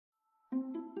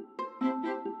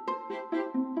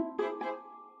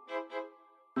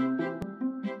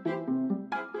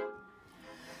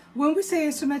When we say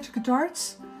asymmetric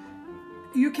darts,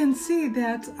 you can see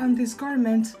that on this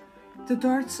garment, the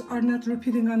darts are not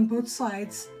repeating on both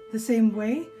sides the same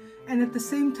way, and at the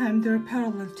same time they're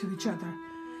parallel to each other.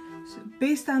 So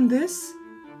based on this,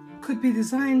 could be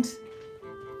designed,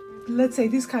 let's say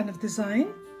this kind of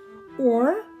design,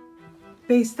 or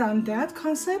based on that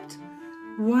concept,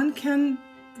 one can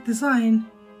design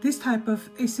this type of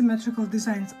asymmetrical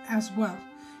designs as well.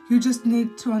 You just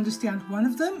need to understand one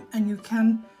of them and you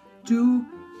can do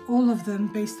all of them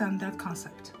based on that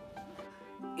concept.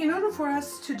 In order for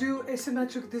us to do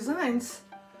asymmetric designs,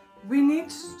 we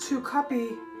need to copy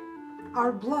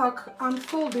our block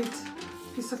unfolded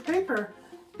piece of paper,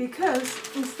 because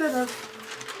instead of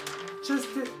just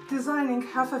designing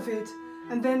half of it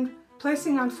and then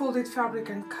placing unfolded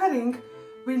fabric and cutting,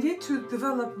 we need to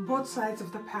develop both sides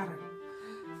of the pattern.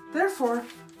 Therefore,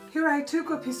 here I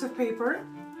took a piece of paper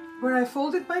where I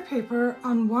folded my paper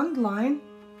on one line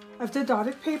of the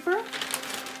dotted paper,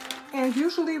 and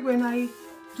usually when I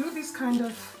do this kind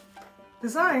of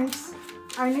designs,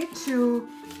 I need to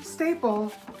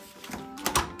staple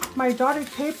my dotted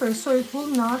paper so it will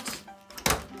not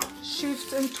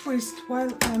shift and twist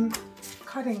while I'm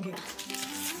cutting it.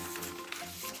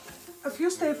 A few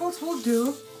staples will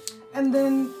do, and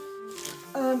then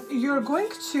you're going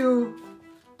to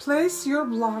place your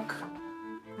block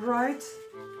right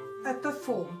at the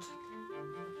fold,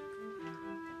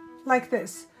 like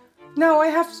this. Now I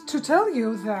have to tell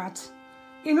you that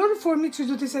in order for me to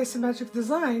do this asymmetric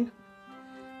design,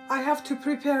 I have to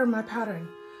prepare my pattern.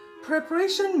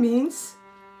 Preparation means,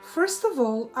 first of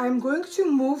all, I'm going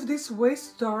to move this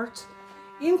waist dart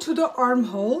into the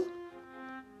armhole.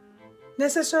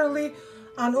 Necessarily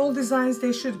on all designs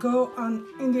they should go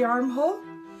in the armhole,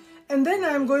 and then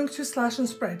I'm going to slash and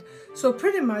spread. So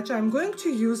pretty much I'm going to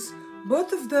use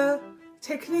both of the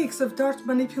techniques of dart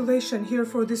manipulation here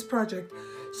for this project.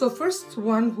 So first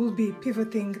one will be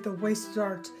pivoting the waist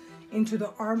dart into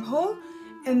the armhole,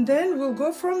 and then we'll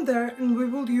go from there and we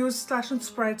will use slash and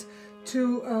spread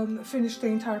to finish the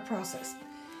entire process.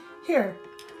 Here,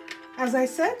 as I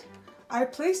said, I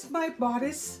placed my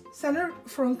bodice center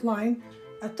front line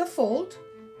at the fold,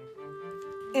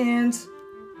 and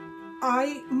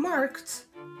I marked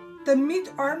the mid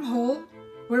armhole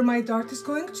where my dart is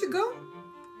going to go,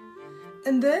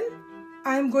 and then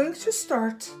I'm going to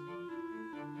start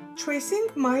tracing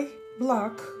my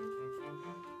block.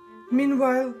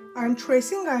 Meanwhile I'm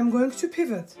tracing, I'm going to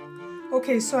pivot.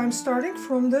 Okay, so I'm starting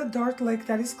from the dart leg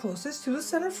that is closest to the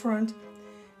center front,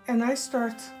 and I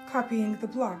start copying the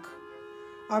block.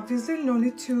 Obviously no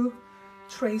need to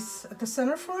trace at the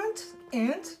center front,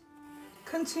 and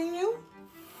continue,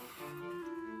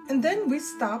 and then we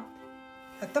stop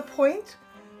at the point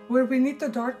where we need the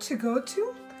dart to go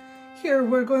to. Here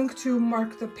we're going to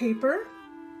mark the paper,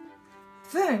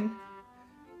 then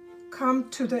come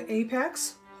to the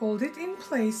apex, hold it in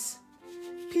place,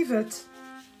 pivot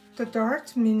the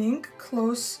dart, meaning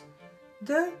close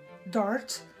the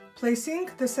dart, placing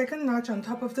the second notch on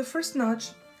top of the first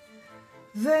notch,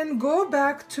 then go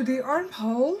back to the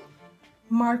armhole,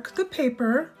 mark the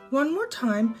paper one more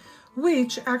time,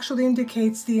 which actually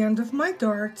indicates the end of my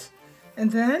dart,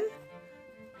 and then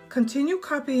continue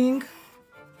copying.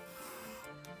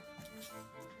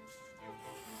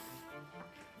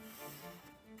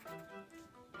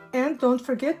 And don't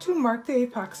forget to mark the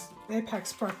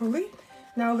apex properly.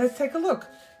 Now let's take a look.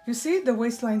 You see the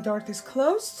waistline dart is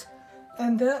closed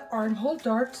and the armhole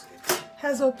dart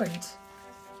has opened.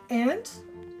 And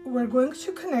we're going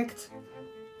to connect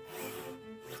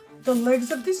the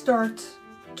legs of this dart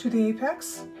to the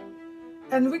apex,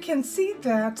 and we can see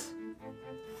that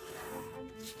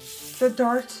the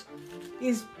dart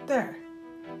is there.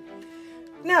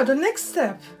 Now the next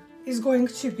step is going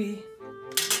to be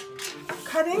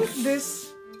cutting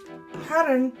this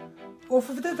pattern off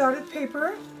of the dotted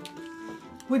paper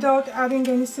without adding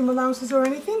any seam allowances or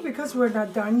anything, because we're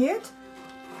not done yet.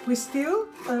 We still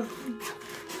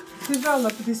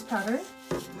develop this pattern.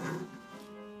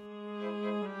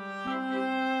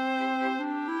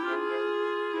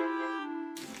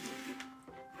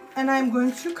 And I'm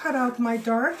going to cut out my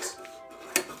dart.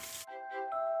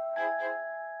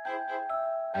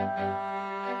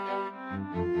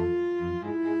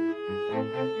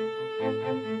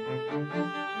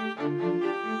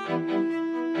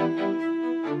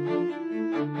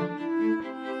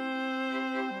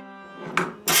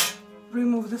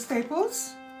 Remove the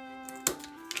staples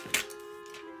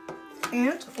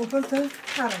and open the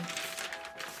pattern.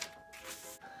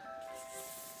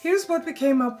 Here's what we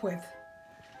came up with.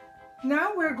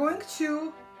 Now we're going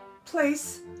to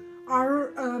place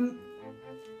our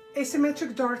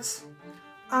asymmetric darts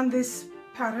on this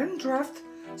pattern draft,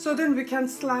 so then we can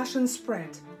slash and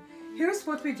spread. Here's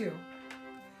what we do.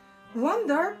 One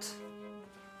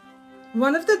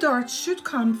of the darts should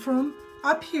come from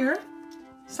up here,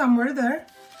 somewhere there,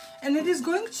 and it is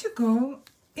going to go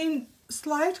in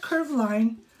slight curved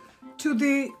line to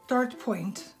the dart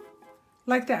point,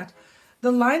 like that.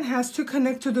 The line has to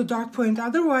connect to the dart point,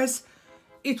 otherwise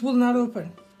it will not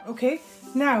open, okay?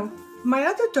 Now, my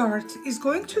other dart is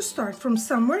going to start from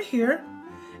somewhere here,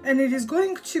 and it is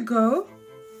going to go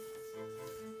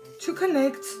to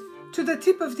connect to the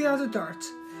tip of the other dart.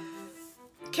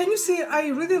 Can you see, I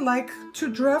really like to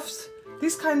draft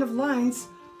these kind of lines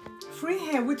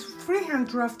with freehand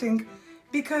drafting,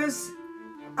 because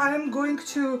I'm going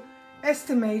to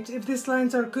estimate if these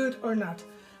lines are good or not.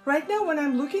 Right now, when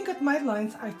I'm looking at my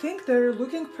lines, I think they're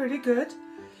looking pretty good.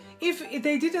 If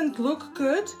they didn't look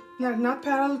good, not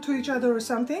parallel to each other or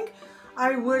something,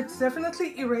 I would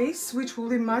definitely erase, which will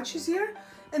be much easier,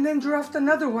 and then draft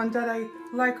another one that I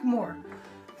like more.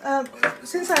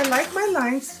 Since I like my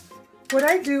lines, what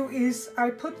I do is I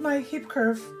put my hip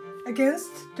curve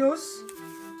against those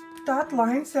dot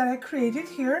lines that I created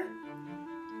here,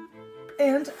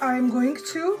 and I'm going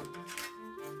to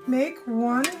make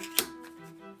one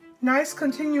nice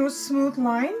continuous smooth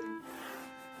line.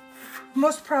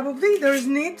 Most probably there is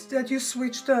need that you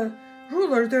switch the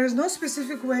ruler. There is no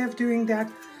specific way of doing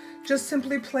that. Just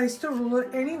simply place the ruler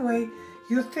any way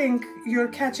you think you're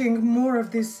catching more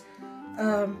of these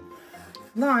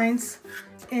lines,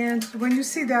 and when you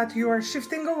see that you are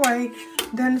shifting away,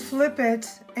 then flip it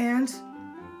and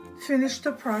finish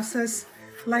the process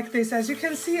like this. As you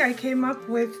can see, I came up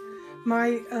with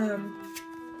my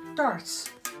darts.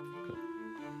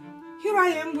 Here I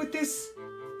am with this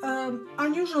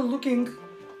unusual looking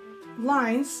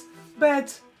lines,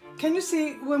 but can you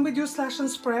see when we do slash and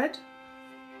spread,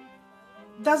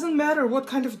 doesn't matter what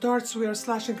kind of darts we are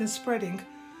slashing and spreading,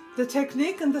 the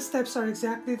technique and the steps are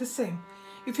exactly the same.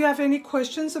 If you have any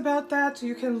questions about that,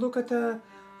 you can look at the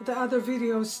other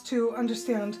videos to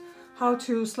understand how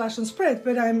to slash and spread,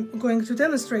 but I'm going to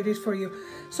demonstrate it for you.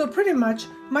 So pretty much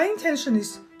my intention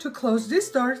is to close these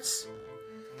darts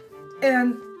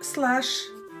and slash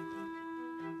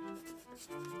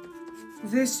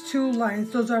these two lines.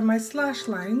 Those are my slash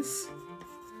lines.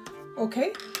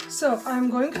 Okay, so I'm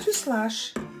going to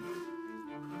slash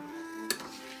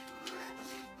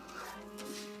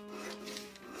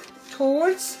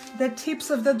towards the tips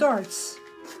of the darts,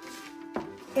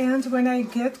 and when I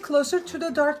get closer to the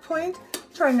dart point,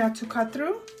 try not to cut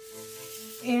through,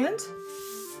 and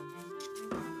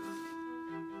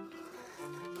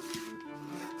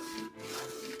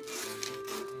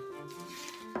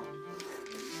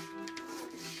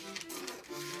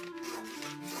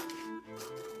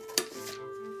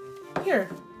here,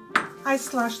 I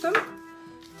slashed them.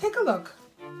 Take a look.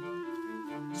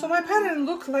 So my pattern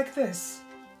looked like this.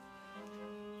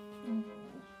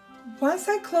 Once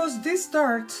I close this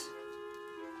dart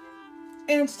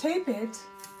and tape it,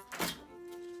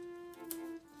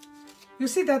 you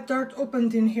see that dart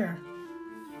opened in here.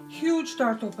 Huge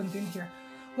dart opened in here.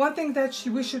 One thing that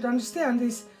we should understand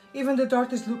is, even the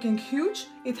dart is looking huge,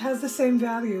 it has the same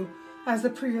value as the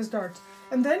previous dart.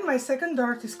 And then my second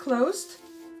dart is closed,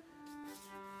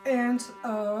 and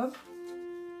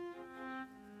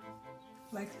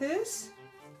like this,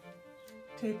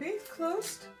 tape it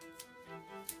closed.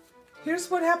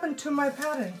 Here's what happened to my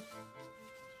pattern.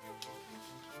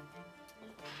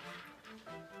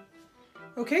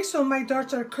 Okay, so my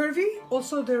darts are curvy,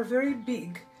 also they're very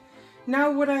big.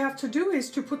 Now what I have to do is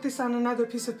to put this on another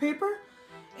piece of paper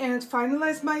and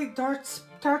finalize my dart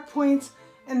points,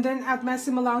 and then add my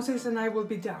seam allowances, and I will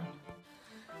be done.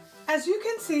 As you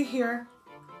can see here,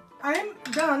 I am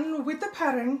done with the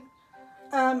pattern,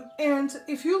 and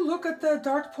if you look at the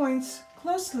dart points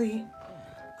closely,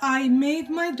 I made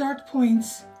my dart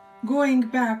points going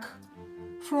back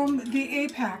from the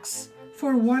apex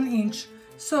for 1 inch.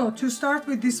 So to start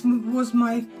with, this was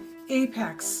my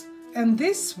apex, and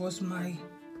this was my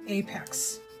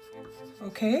apex.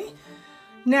 Okay,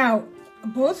 now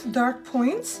both dart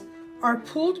points are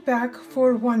pulled back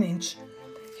for 1 inch.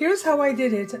 Here's how I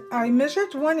did it. I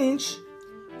measured 1 inch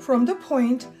from the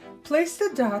point, placed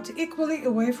the dot equally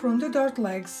away from the dart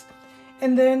legs,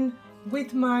 and then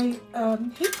with my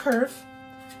hip curve,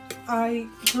 I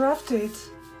drafted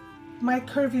my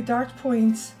curvy dart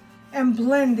points and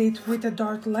blend it with the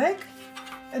dart leg,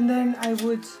 and then I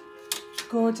would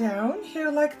go down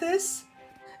here like this,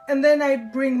 and then I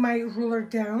bring my ruler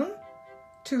down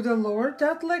to the lower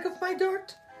dart leg of my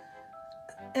dart,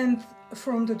 and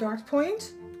from the dart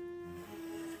point,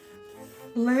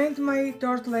 land my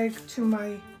dart leg to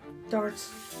my darts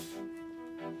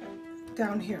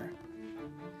down here.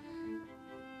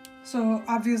 So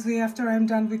obviously after I'm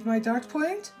done with my dart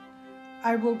point,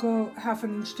 I will go 1/2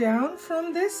 inch down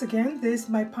from this. Again, this,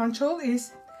 my punch hole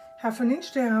is 1/2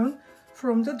 inch down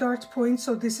from the dart point.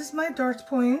 So this is my dart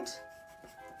point,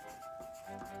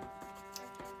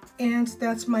 and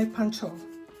that's my punch hole.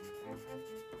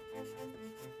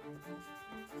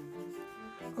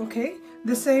 Okay,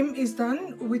 the same is done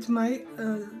with my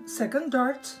second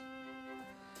dart,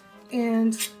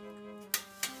 and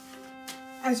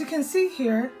as you can see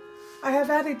here, I have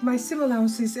added my seam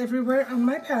allowances everywhere on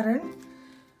my pattern.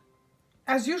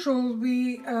 As usual,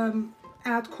 we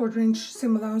add 1/4 inch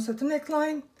seam allowance at the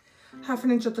neckline,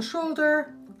 1/2 inch at the shoulder,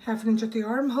 1/2 inch at the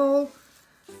armhole,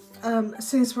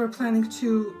 since we're planning to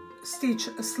stitch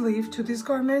a sleeve to this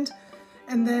garment,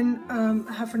 and then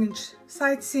 1/2 inch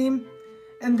side seam,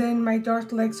 and then my dart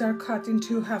legs are cut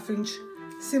into 1/2 inch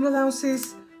seam allowances,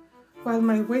 while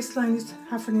my waistline is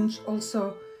 1/2 inch also,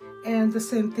 and the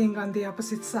same thing on the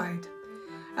opposite side.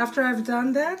 After I've done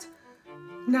that,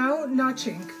 now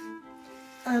notching.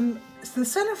 The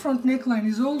center front neckline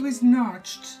is always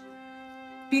notched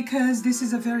because this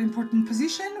is a very important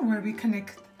position where we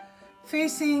connect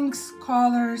facings,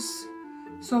 collars,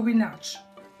 so we notch.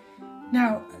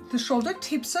 Now the shoulder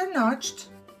tips are notched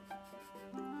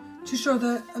to show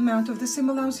the amount of the seam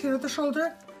allowance here at the shoulder.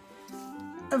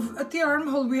 At the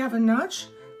armhole we have a notch.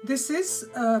 This is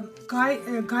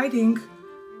guiding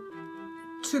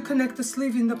to connect the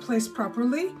sleeve in the place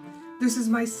properly. This is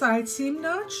my side seam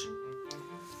notch.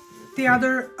 The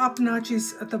other up notch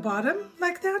is at the bottom,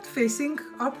 like that, facing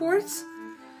upwards.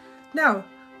 Now,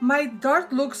 my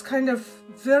dart looks kind of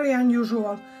very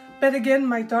unusual, but again,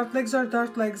 my dart legs are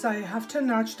dart legs. I have to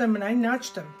notch them, and I notch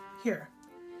them here.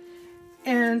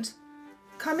 And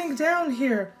coming down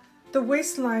here, the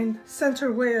waistline,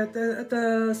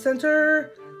 the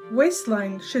center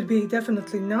waistline should be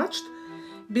definitely notched,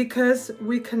 because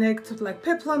we connect like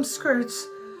peplum skirts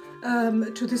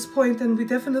to this point, and we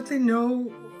definitely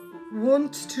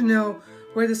want to know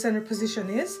where the center position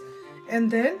is. And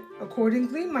then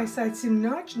accordingly, my side seam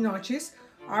notches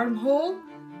armhole,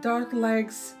 dart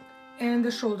legs, and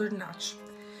the shoulder notch.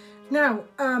 Now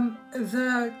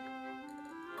the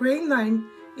grain line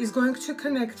is going to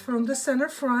connect from the center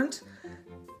front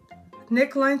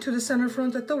neckline to the center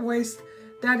front at the waist.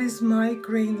 That is my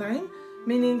grain line,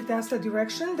 meaning that's the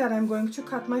direction that I'm going to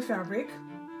cut my fabric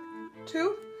to.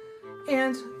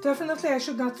 And definitely I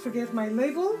should not forget my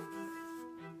label,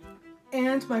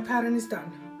 and my pattern is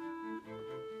done.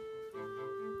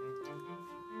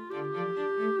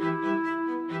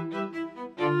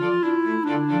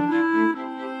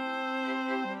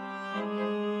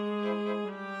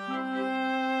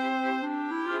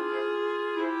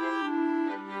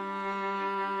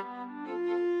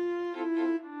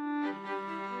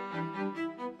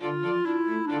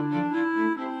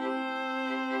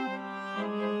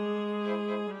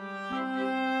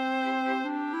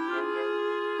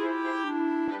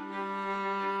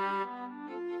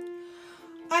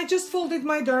 I just folded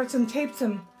my darts and taped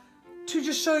them to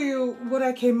just show you what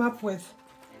I came up with.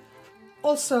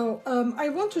 Also, I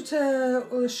wanted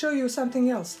to show you something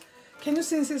else. Can you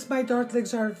see, since my dart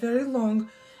legs are very long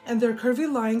and they're curvy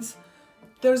lines,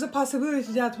 there's a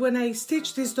possibility that when I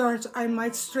stitch these darts, I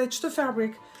might stretch the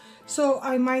fabric. So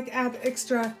I might add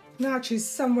extra notches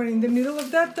somewhere in the middle of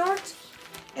that dart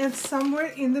and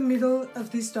somewhere in the middle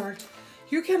of this dart.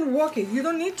 You can walk it. You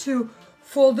don't need to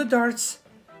fold the darts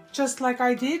just like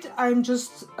I did. I'm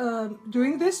just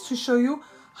doing this to show you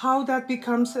how that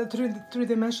becomes a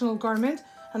three-dimensional garment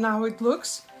and how it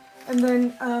looks. And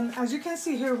then as you can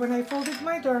see here, when I folded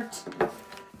my dart,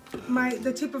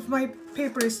 the tip of my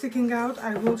paper is sticking out.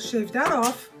 I will shave that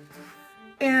off,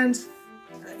 and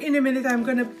in a minute I'm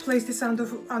going to place this on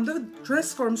the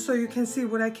dress form so you can see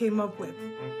what I came up with.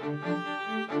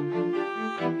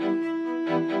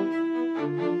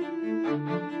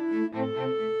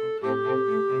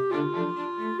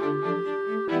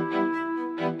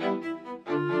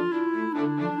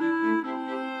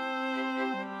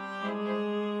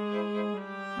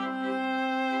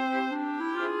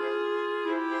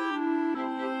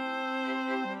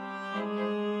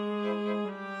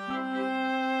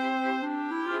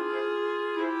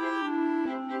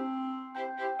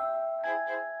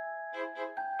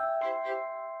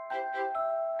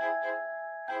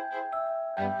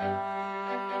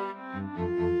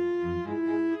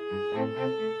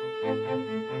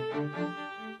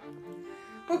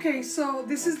 Okay, so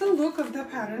this is the look of the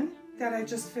pattern that I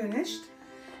just finished,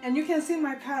 and you can see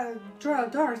my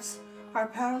darts are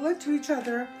parallel to each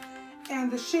other,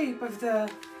 and the shape of the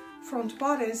front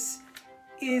bodice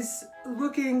is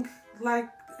looking like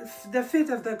the fit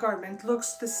of the garment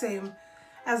looks the same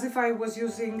as if I was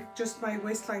using just my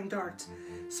waistline dart.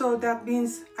 So that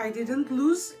means I didn't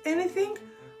lose anything,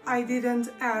 I didn't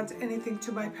add anything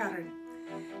to my pattern.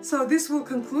 So this will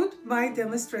conclude my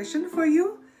demonstration for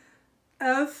you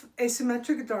of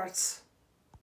asymmetric darts.